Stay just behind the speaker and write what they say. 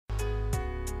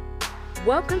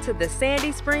Welcome to the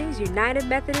Sandy Springs United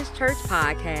Methodist Church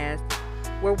podcast,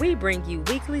 where we bring you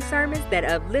weekly sermons that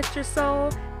uplift your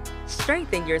soul,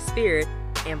 strengthen your spirit,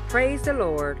 and praise the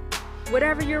Lord.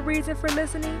 Whatever your reason for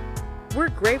listening, we're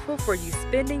grateful for you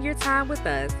spending your time with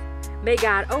us. May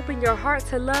God open your heart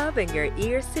to love and your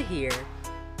ears to hear.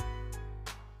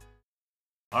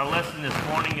 Our lesson this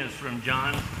morning is from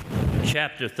John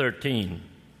chapter 13.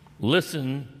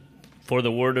 Listen for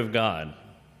the word of God.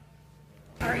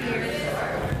 Our ears.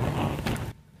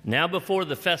 Now before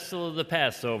the festival of the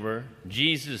Passover,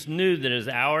 Jesus knew that his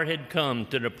hour had come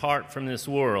to depart from this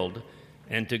world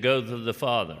and to go to the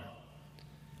Father.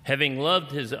 Having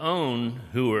loved his own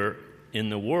who were in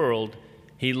the world,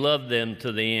 he loved them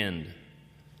to the end.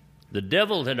 The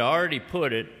devil had already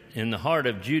put it in the heart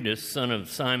of Judas, son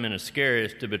of Simon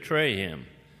Iscariot, to betray him.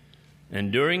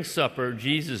 And during supper,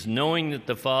 Jesus, knowing that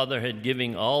the Father had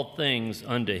given all things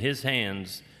unto his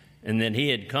hands, and that he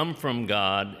had come from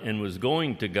God and was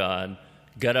going to God,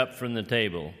 got up from the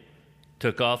table,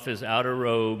 took off his outer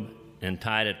robe, and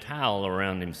tied a towel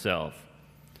around himself.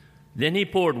 Then he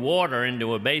poured water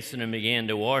into a basin and began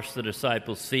to wash the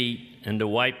disciples' feet and to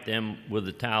wipe them with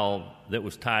the towel that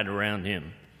was tied around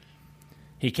him.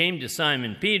 He came to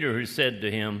Simon Peter, who said to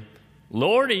him,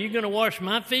 "Lord, are you going to wash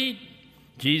my feet?"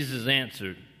 Jesus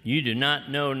answered, "You do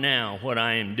not know now what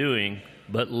I am doing,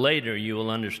 but later you will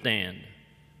understand."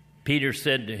 Peter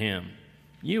said to him,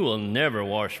 "You will never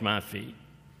wash my feet."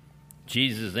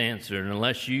 Jesus answered,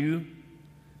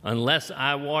 Unless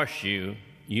I wash you,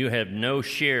 you have no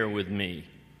share with me."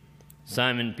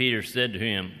 Simon Peter said to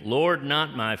him, "Lord,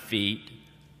 not my feet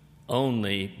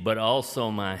only, but also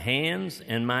my hands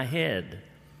and my head."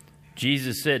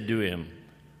 Jesus said to him,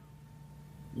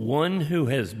 "One who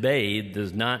has bathed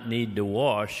does not need to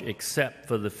wash except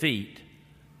for the feet,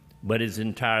 but is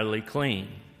entirely clean.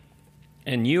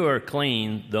 And you are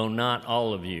clean, though not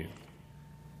all of you."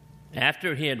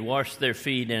 After he had washed their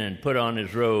feet and had put on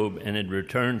his robe and had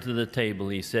returned to the table,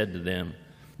 he said to them,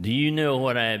 "Do you know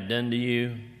what I have done to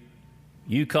you?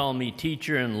 You call me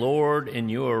teacher and Lord, and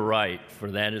you are right,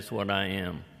 for that is what I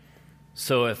am.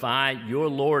 So if I, your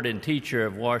Lord and teacher,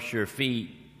 have washed your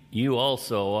feet, you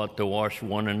also ought to wash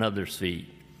one another's feet.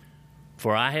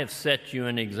 For I have set you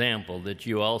an example that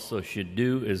you also should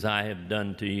do as I have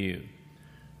done to you.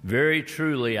 Very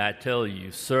truly I tell you,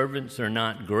 servants are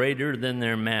not greater than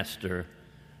their master,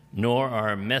 nor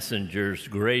are messengers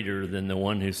greater than the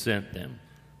one who sent them."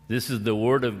 This is the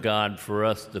word of God for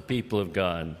us, the people of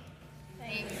God.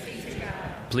 Thanks be to God.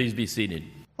 Please be seated.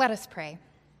 Let us pray.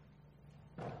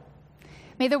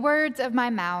 May the words of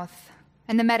my mouth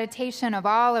and the meditation of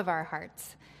all of our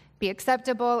hearts be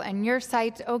acceptable in your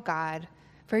sight, O God,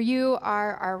 for you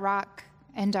are our rock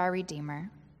and our Redeemer.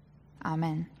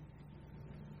 Amen.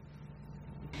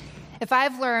 If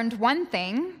I've learned one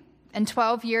thing in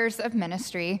 12 years of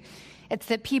ministry, it's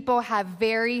that people have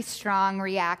very strong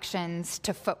reactions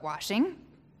to foot washing.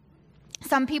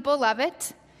 Some people love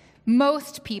it.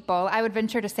 Most people, I would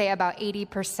venture to say about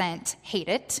 80%, hate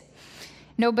it.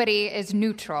 Nobody is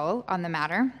neutral on the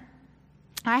matter.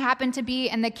 I happen to be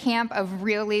in the camp of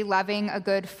really loving a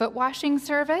good foot washing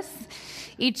service.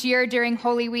 Each year during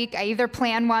Holy Week, I either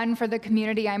plan one for the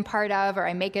community I'm part of, or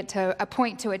I make it to a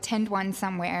point to attend one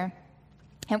somewhere.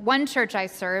 At one church I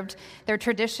served, their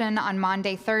tradition on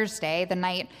Maundy Thursday, the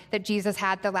night that Jesus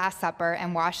had the Last Supper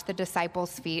and washed the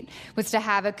disciples' feet, was to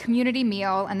have a community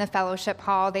meal in the fellowship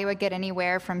hall. They would get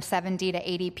anywhere from 70 to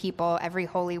 80 people every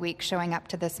Holy Week showing up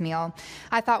to this meal.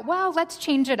 I thought, well, let's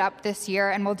change it up this year,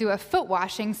 and we'll do a foot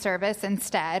washing service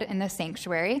instead in the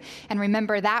sanctuary and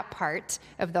remember that part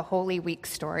of the Holy Week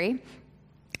story.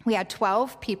 We had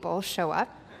 12 people show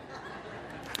up.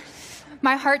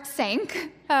 My heart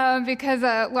sank because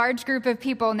a large group of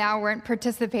people now weren't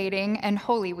participating in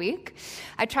Holy Week.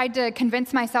 I tried to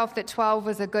convince myself that 12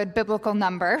 was a good biblical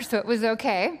number, so it was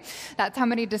okay. That's how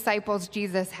many disciples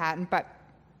Jesus had, but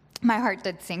my heart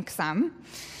did sink some.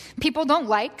 People don't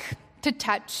like to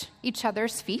touch each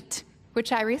other's feet,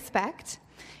 which I respect,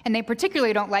 and they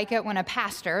particularly don't like it when a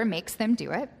pastor makes them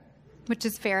do it, which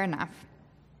is fair enough.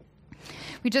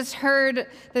 We just heard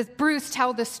Bruce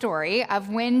tell the story of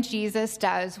when Jesus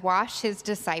does wash his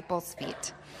disciples'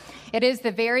 feet. It is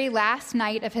the very last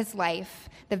night of his life.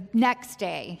 The next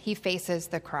day, he faces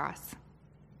the cross.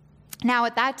 Now,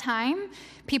 at that time,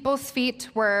 people's feet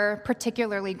were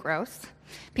particularly gross.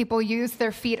 People used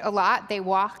their feet a lot. They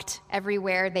walked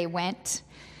everywhere they went.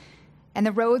 And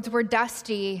the roads were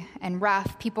dusty and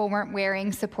rough. People weren't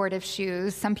wearing supportive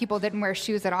shoes. Some people didn't wear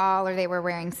shoes at all, or they were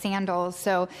wearing sandals.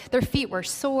 So their feet were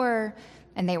sore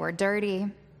and they were dirty.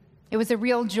 It was a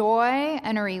real joy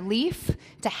and a relief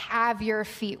to have your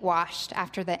feet washed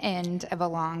after the end of a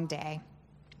long day.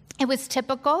 It was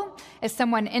typical as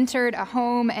someone entered a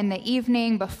home in the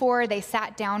evening before they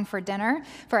sat down for dinner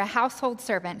for a household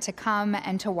servant to come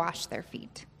and to wash their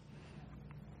feet.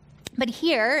 But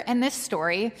here in this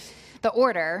story, the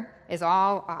order is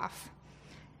all off,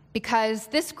 because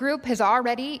this group has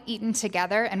already eaten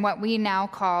together in what we now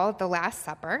call the Last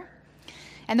Supper,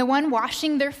 and the one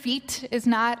washing their feet is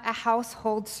not a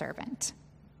household servant.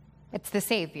 It's the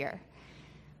Savior.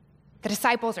 The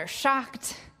disciples are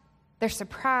shocked. They're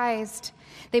surprised.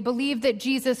 They believe that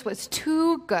Jesus was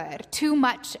too good, too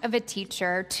much of a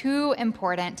teacher, too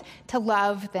important to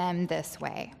love them this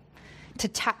way, to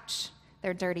touch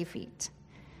their dirty feet.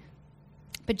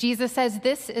 But Jesus says,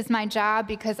 this is my job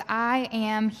because I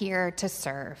am here to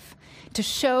serve, to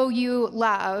show you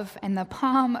love in the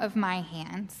palm of my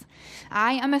hands.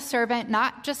 I am a servant,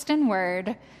 not just in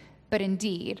word, but in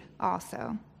deed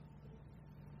also.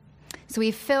 So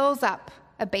he fills up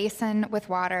a basin with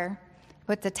water,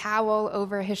 puts a towel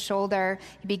over his shoulder.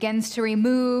 He begins to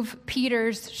remove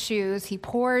Peter's shoes. He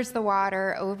pours the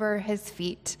water over his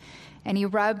feet, and he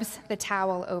rubs the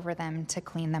towel over them to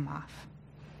clean them off.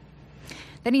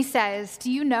 Then he says, do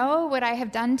you know what I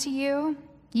have done to you?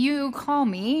 You call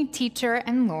me teacher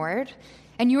and Lord,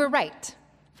 and you are right,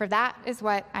 for that is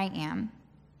what I am.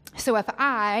 So if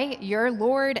I, your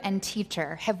Lord and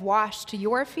teacher, have washed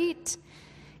your feet,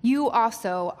 you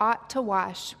also ought to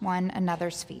wash one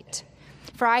another's feet.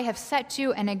 For I have set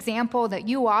you an example that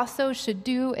you also should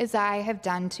do as I have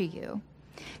done to you.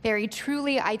 Very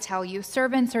truly, I tell you,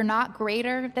 servants are not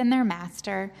greater than their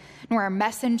master, nor are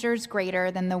messengers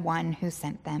greater than the one who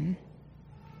sent them.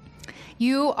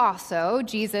 You also,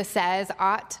 Jesus says,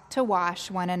 ought to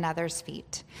wash one another's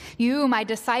feet. You, my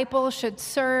disciples, should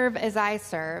serve as I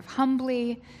serve,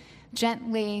 humbly,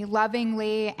 gently,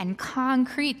 lovingly, and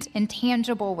concrete,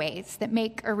 intangible ways that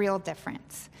make a real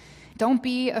difference. Don't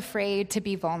be afraid to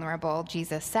be vulnerable,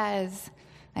 Jesus says,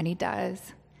 and he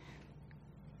does.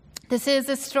 This is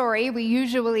a story we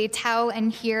usually tell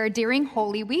and hear during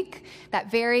Holy Week,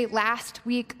 that very last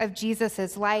week of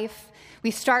Jesus' life. We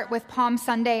start with Palm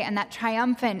Sunday and that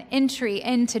triumphant entry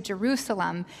into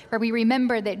Jerusalem, where we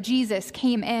remember that Jesus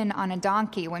came in on a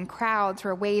donkey when crowds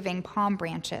were waving palm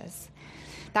branches.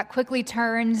 That quickly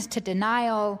turns to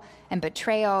denial and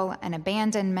betrayal and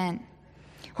abandonment.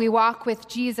 We walk with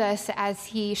Jesus as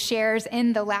he shares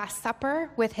in the Last Supper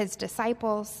with his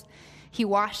disciples. He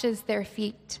washes their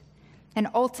feet. And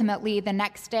ultimately, the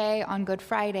next day on Good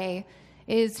Friday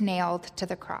is nailed to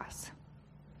the cross.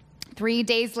 3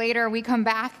 days later, we come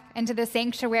back into the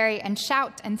sanctuary and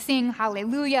shout and sing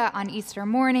hallelujah on Easter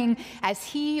morning as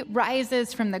he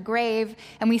rises from the grave,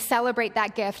 and we celebrate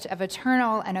that gift of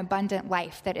eternal and abundant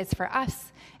life that is for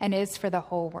us and is for the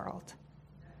whole world.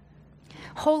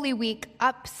 Holy Week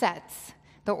upsets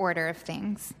the order of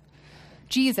things.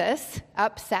 Jesus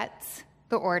upsets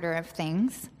the order of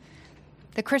things.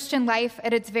 The Christian life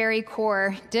at its very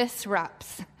core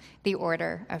disrupts the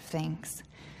order of things,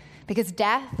 because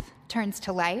death turns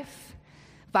to life,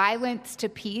 violence to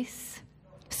peace,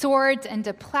 swords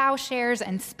into plowshares,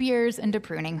 and spears into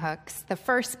pruning hooks. The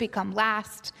first become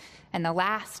last, and the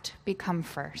last become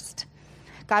first.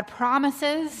 God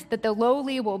promises that the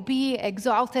lowly will be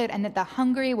exalted and that the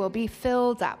hungry will be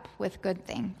filled up with good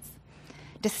things.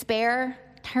 Despair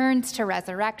turns to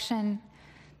resurrection,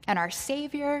 and our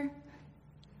Savior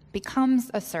becomes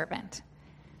a servant.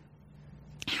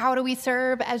 How do we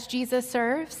serve as Jesus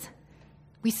serves?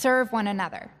 We serve one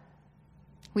another.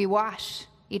 We wash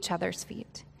each other's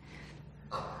feet.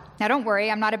 Now, don't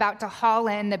worry, I'm not about to haul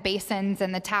in the basins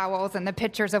and the towels and the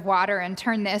pitchers of water and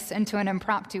turn this into an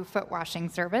impromptu foot washing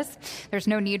service. There's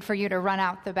no need for you to run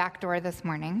out the back door this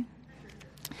morning.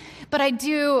 But I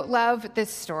do love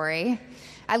this story.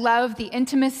 I love the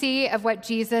intimacy of what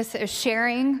Jesus is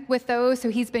sharing with those who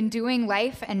he's been doing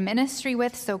life and ministry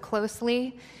with so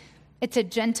closely. It's a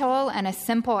gentle and a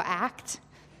simple act,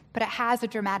 but it has a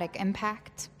dramatic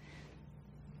impact.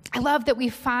 I love that we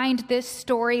find this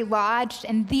story lodged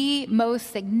in the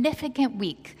most significant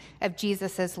week of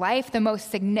Jesus' life, the most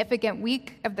significant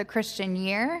week of the Christian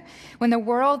year, when the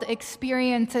world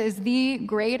experiences the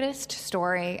greatest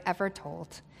story ever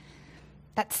told.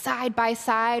 That side by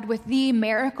side with the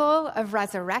miracle of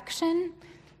resurrection,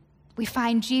 we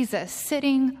find Jesus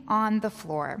sitting on the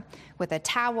floor with a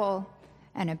towel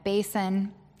and a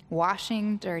basin,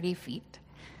 washing dirty feet.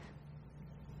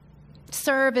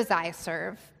 Serve as I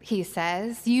serve, he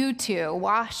says. You too,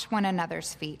 wash one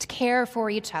another's feet. Care for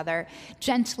each other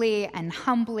gently and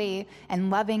humbly and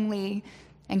lovingly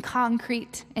in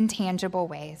concrete and tangible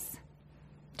ways.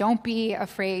 Don't be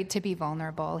afraid to be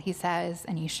vulnerable, he says,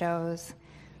 and he shows.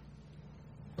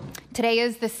 Today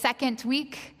is the second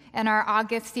week in our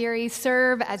August series,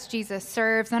 Serve as Jesus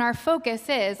Serves, and our focus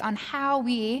is on how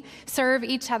we serve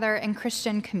each other in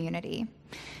Christian community.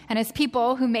 And as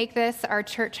people who make this our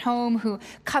church home, who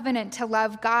covenant to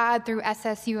love God through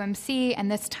SSUMC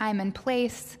and this time and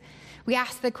place, we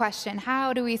ask the question,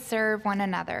 how do we serve one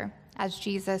another as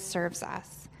Jesus serves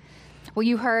us? Well,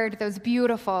 you heard those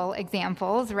beautiful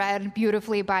examples read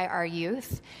beautifully by our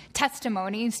youth,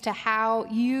 testimonies to how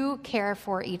you care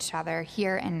for each other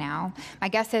here and now. My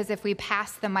guess is if we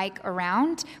pass the mic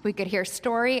around, we could hear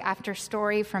story after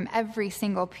story from every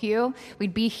single pew.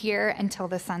 We'd be here until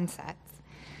the sun sets.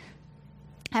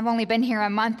 I've only been here a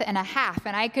month and a half,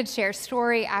 and I could share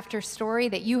story after story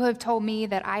that you have told me,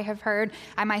 that I have heard.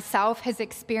 I myself has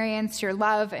experienced your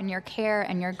love and your care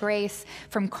and your grace,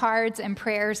 from cards and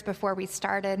prayers before we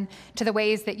started, to the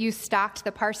ways that you stocked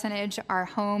the parsonage, our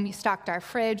home. You stocked our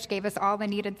fridge, gave us all the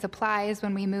needed supplies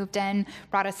when we moved in,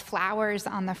 brought us flowers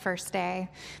on the first day.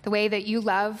 The way that you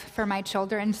love for my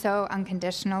children so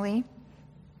unconditionally.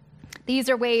 These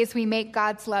are ways we make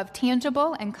God's love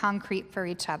tangible and concrete for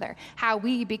each other, how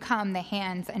we become the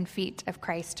hands and feet of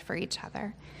Christ for each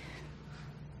other.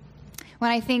 When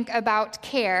I think about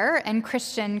care and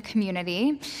Christian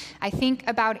community, I think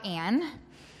about Anne.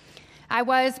 I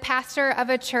was pastor of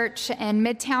a church in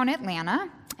Midtown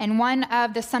Atlanta, and one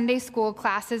of the Sunday school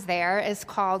classes there is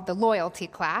called the Loyalty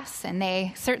Class, and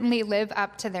they certainly live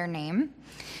up to their name.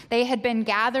 They had been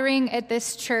gathering at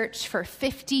this church for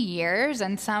 50 years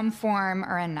in some form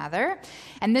or another,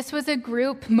 and this was a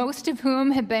group, most of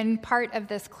whom had been part of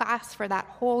this class for that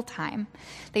whole time.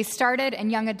 They started in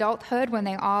young adulthood when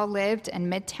they all lived in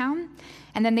Midtown,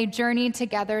 and then they journeyed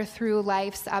together through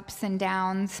life's ups and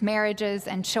downs, marriages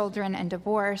and children and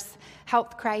divorce,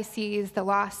 health crises, the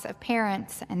loss of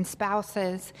parents and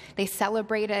spouses. They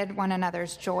celebrated one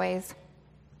another's joys.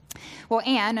 Well,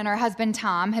 Anne and her husband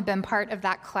Tom had been part of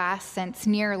that class since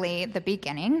nearly the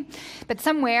beginning, but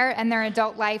somewhere in their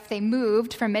adult life, they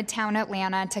moved from Midtown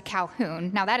Atlanta to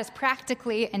Calhoun. Now, that is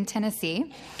practically in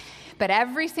Tennessee, but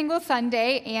every single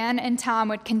Sunday, Anne and Tom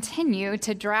would continue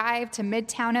to drive to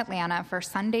Midtown Atlanta for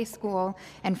Sunday school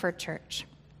and for church.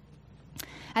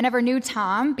 I never knew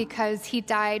Tom because he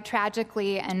died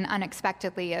tragically and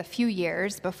unexpectedly a few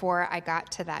years before I got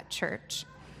to that church.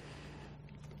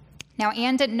 Now,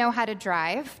 Anne didn't know how to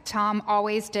drive. Tom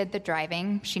always did the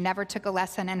driving. She never took a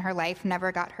lesson in her life,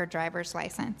 never got her driver's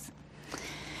license.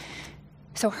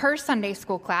 So her Sunday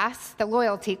school class, the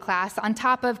loyalty class, on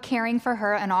top of caring for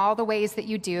her in all the ways that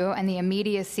you do and the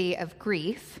immediacy of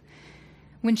grief,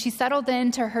 when she settled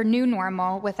into her new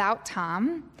normal without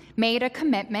Tom, made a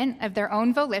commitment of their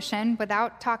own volition,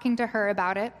 without talking to her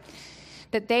about it,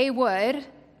 that they would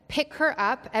pick her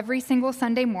up every single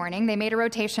Sunday morning. They made a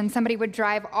rotation. Somebody would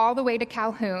drive all the way to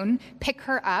Calhoun, pick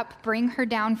her up, bring her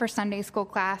down for Sunday school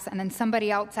class, and then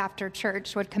somebody else after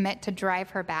church would commit to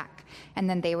drive her back, and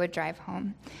then they would drive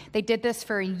home. They did this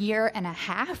for a year and a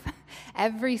half,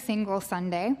 every single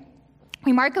Sunday.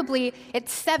 Remarkably, at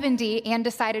 70, Anne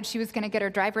decided she was going to get her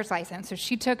driver's license. So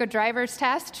she took a driver's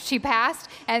test, she passed,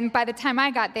 and by the time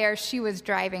I got there, she was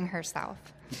driving herself.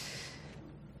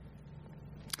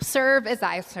 Serve as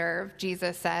I serve,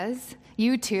 Jesus says.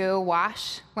 You too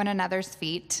wash one another's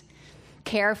feet.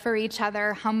 Care for each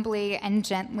other humbly and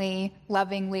gently,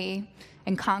 lovingly,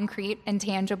 in concrete and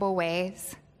tangible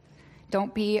ways.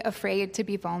 Don't be afraid to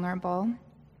be vulnerable.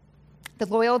 The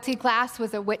loyalty class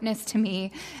was a witness to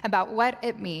me about what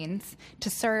it means to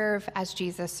serve as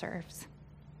Jesus serves.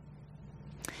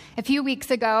 A few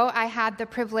weeks ago, I had the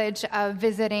privilege of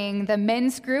visiting the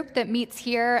men's group that meets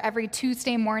here every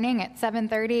Tuesday morning at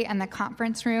 7:30 in the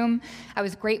conference room. I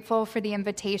was grateful for the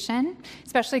invitation,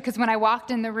 especially because when I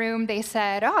walked in the room, they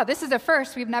said, "Oh, this is a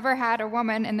first. We've never had a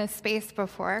woman in this space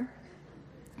before."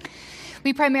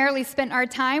 We primarily spent our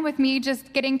time with me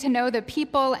just getting to know the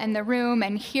people in the room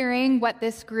and hearing what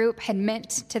this group had meant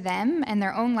to them and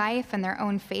their own life and their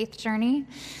own faith journey.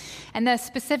 And the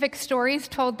specific stories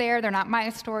told there, they're not my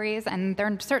stories, and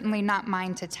they're certainly not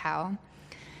mine to tell.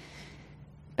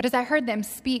 But as I heard them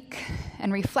speak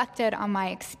and reflected on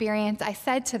my experience, I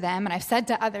said to them, and I've said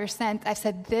to others since, I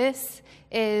said, this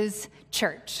is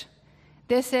church.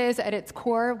 This is, at its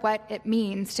core, what it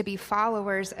means to be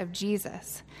followers of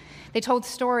Jesus. They told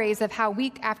stories of how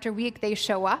week after week they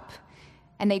show up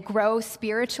and they grow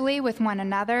spiritually with one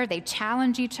another. They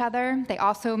challenge each other. They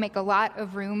also make a lot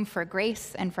of room for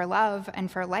grace and for love and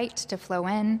for light to flow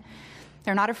in.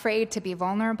 They're not afraid to be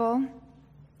vulnerable.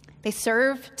 They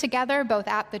serve together both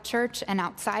at the church and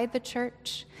outside the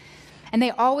church. And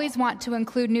they always want to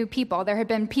include new people. There have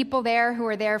been people there who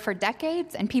are there for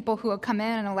decades and people who have come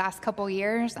in the last couple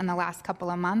years and the last couple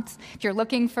of months. If you're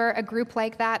looking for a group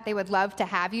like that, they would love to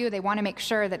have you. They want to make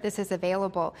sure that this is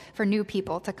available for new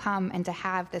people to come and to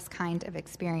have this kind of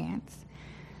experience.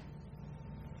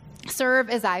 Serve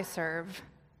as I serve,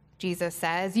 Jesus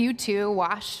says. You too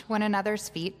wash one another's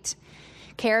feet.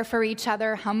 Care for each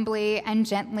other humbly and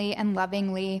gently and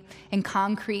lovingly in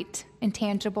concrete,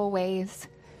 intangible ways.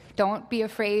 Don't be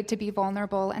afraid to be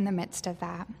vulnerable in the midst of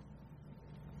that.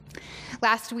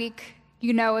 Last week,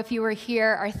 if you were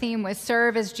here, our theme was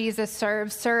serve as Jesus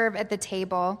serves, serve at the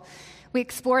table. We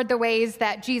explored the ways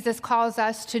that Jesus calls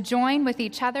us to join with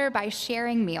each other by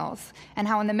sharing meals, and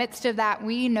how in the midst of that,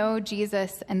 we know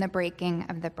Jesus and the breaking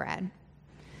of the bread.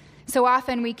 So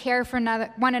often we care for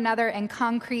one another in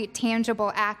concrete,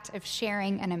 tangible act of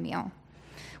sharing in a meal.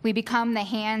 We become the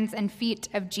hands and feet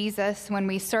of Jesus when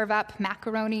we serve up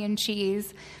macaroni and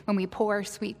cheese, when we pour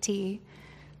sweet tea.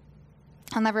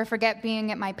 I'll never forget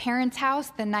being at my parents' house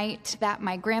the night that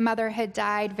my grandmother had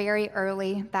died very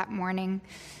early that morning.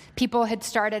 People had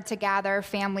started to gather,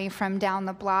 family from down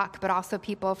the block, but also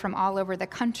people from all over the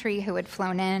country who had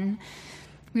flown in.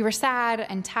 We were sad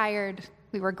and tired.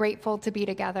 We were grateful to be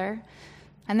together.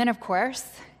 And then, of course,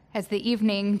 as the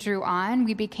evening drew on,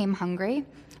 we became hungry.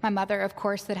 My mother, of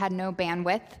course, had no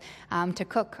bandwidth to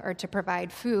cook or to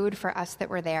provide food for us that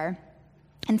were there.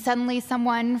 And suddenly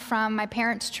someone from my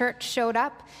parents' church showed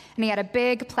up, and he had a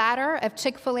big platter of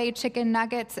Chick-fil-A chicken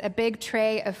nuggets, a big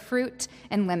tray of fruit,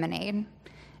 and lemonade.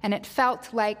 And it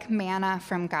felt like manna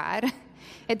from God.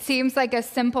 It seems like a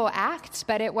simple act,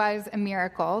 but it was a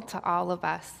miracle to all of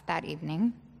us that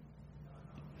evening.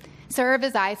 Serve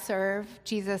as I serve,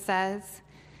 Jesus says.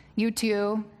 You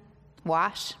too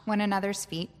wash one another's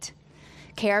feet.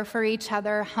 Care for each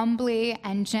other humbly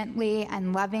and gently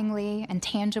and lovingly in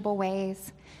tangible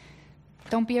ways.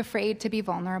 Don't be afraid to be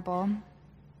vulnerable.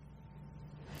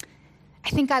 I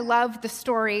think I love the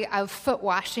story of foot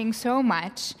washing so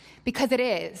much because it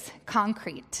is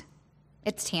concrete.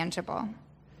 It's tangible.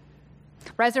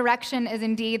 Resurrection is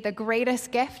indeed the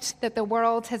greatest gift that the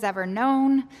world has ever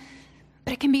known,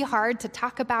 but it can be hard to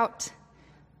talk about.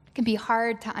 It can be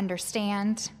hard to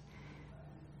understand,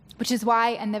 which is why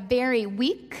in the very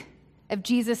week of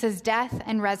Jesus' death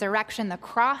and resurrection, the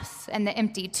cross and the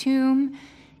empty tomb,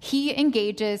 he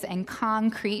engages in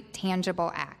concrete,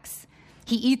 tangible acts.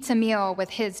 He eats a meal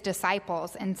with his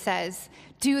disciples and says,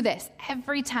 "Do this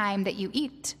every time that you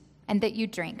eat and that you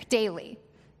drink daily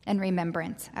in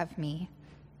remembrance of me."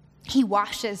 He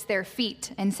washes their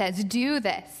feet and says, "Do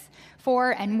this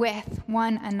for and with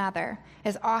one another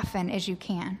as often as you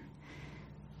can."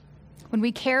 When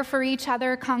we care for each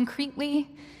other concretely,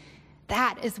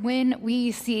 that is when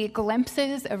we see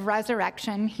glimpses of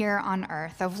resurrection here on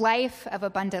earth, of life, of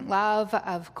abundant love,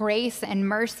 of grace and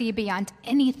mercy beyond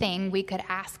anything we could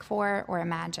ask for or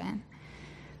imagine.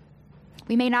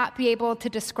 We may not be able to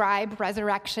describe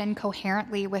resurrection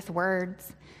coherently with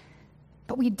words,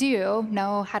 but we do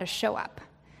know how to show up.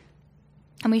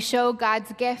 And we show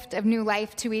God's gift of new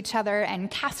life to each other in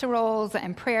casseroles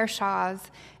and prayer shawls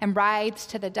and rides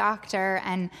to the doctor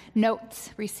and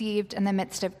notes received in the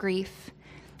midst of grief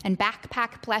and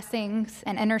backpack blessings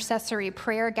and intercessory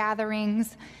prayer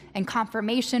gatherings and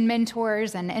confirmation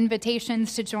mentors and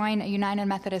invitations to join a United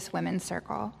Methodist Women's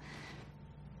Circle.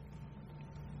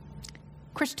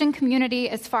 Christian community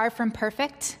is far from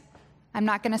perfect. I'm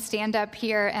not going to stand up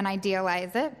here and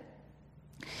idealize it.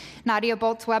 Nadia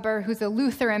Bolz-Weber, who's a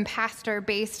Lutheran pastor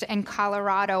based in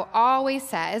Colorado, always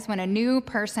says when a new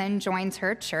person joins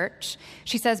her church,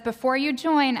 she says, "Before you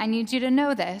join, I need you to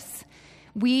know this.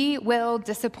 We will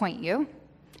disappoint you."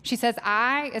 She says,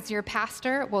 "I, as your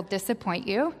pastor, will disappoint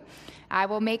you. I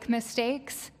will make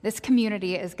mistakes. This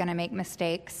community is going to make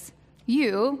mistakes.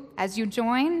 You, as you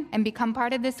join and become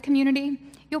part of this community,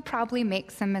 you'll probably make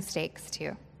some mistakes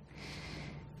too."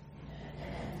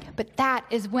 But that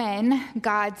is when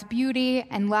God's beauty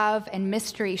and love and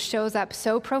mystery shows up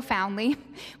so profoundly,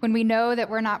 when we know that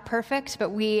we're not perfect, but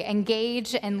we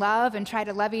engage in love and try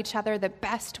to love each other the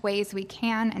best ways we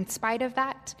can in spite of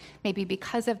that, maybe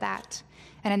because of that.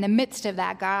 And in the midst of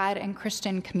that, God and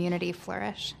Christian community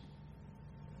flourish.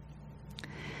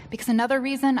 Because another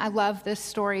reason I love this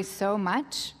story so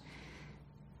much,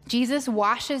 Jesus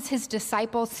washes his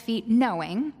disciples' feet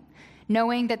knowing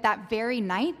that that very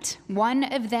night, one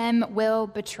of them will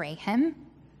betray him,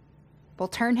 will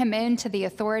turn him in to the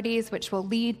authorities, which will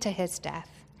lead to his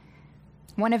death.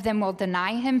 One of them will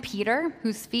deny him, Peter,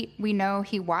 whose feet we know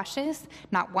he washes,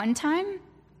 not one time,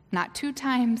 not two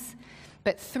times,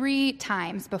 but 3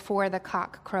 times before the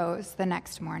cock crows the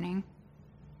next morning.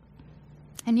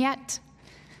 And yet,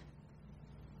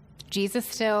 Jesus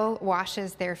still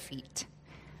washes their feet.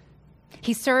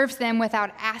 He serves them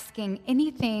without asking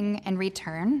anything in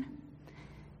return.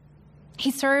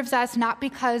 He serves us not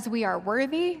because we are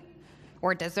worthy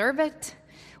or deserve it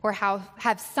or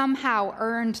have somehow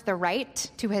earned the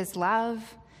right to his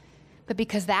love, but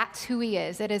because that's who he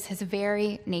is. It is his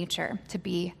very nature to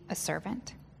be a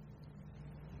servant.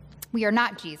 We are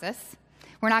not Jesus.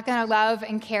 We're not going to love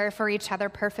and care for each other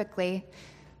perfectly.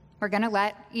 We're going to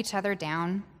let each other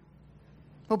down.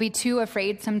 We'll be too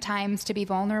afraid sometimes to be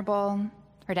vulnerable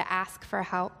or to ask for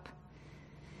help.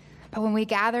 But when we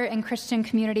gather in Christian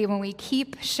community, when we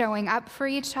keep showing up for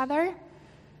each other,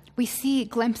 we see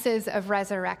glimpses of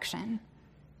resurrection.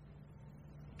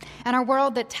 In a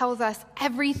world that tells us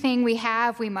everything we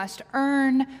have we must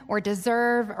earn or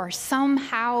deserve or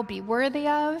somehow be worthy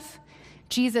of,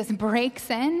 Jesus breaks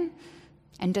in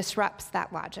and disrupts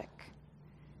that logic.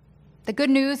 The good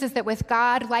news is that with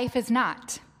God, life is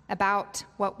not about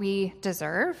what we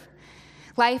deserve.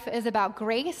 Life is about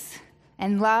grace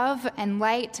and love and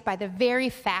light by the very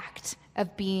fact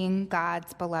of being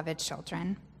God's beloved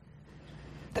children.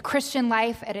 The Christian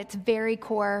life at its very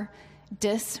core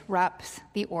disrupts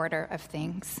the order of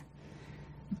things.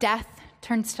 Death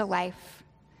turns to life.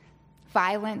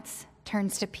 Violence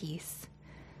turns to peace.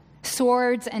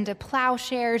 Swords into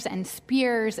plowshares and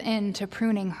spears into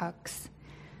pruning hooks.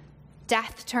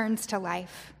 Death turns to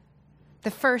life.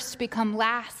 The first become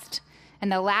last,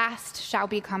 and the last shall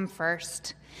become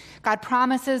first. God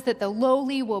promises that the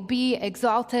lowly will be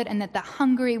exalted and that the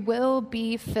hungry will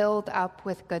be filled up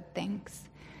with good things.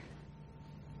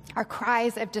 Our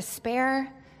cries of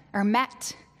despair are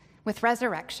met with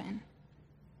resurrection.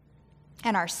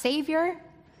 And our Savior,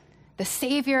 the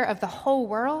Savior of the whole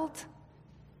world,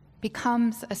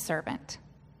 becomes a servant.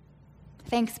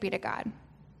 Thanks be to God.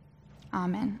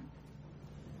 Amen.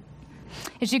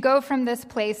 As you go from this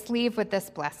place, leave with this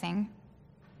blessing.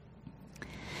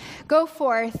 Go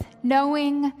forth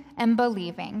knowing and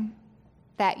believing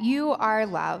that you are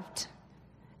loved,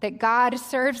 that God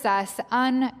serves us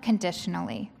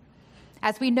unconditionally.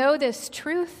 As we know this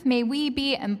truth, may we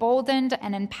be emboldened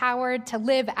and empowered to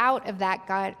live out of that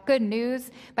good news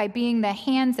by being the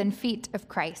hands and feet of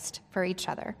Christ for each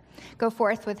other. Go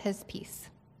forth with his peace.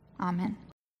 Amen.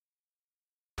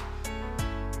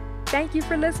 Thank you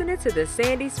for listening to the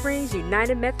Sandy Springs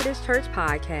United Methodist Church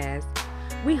podcast.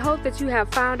 We hope that you have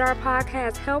found our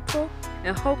podcast helpful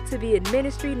and hope to be in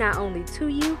ministry not only to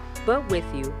you, but with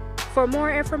you. For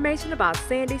more information about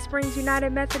Sandy Springs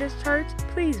United Methodist Church,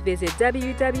 please visit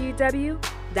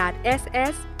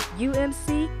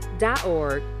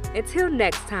www.ssumc.org. Until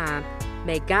next time,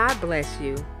 may God bless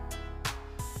you.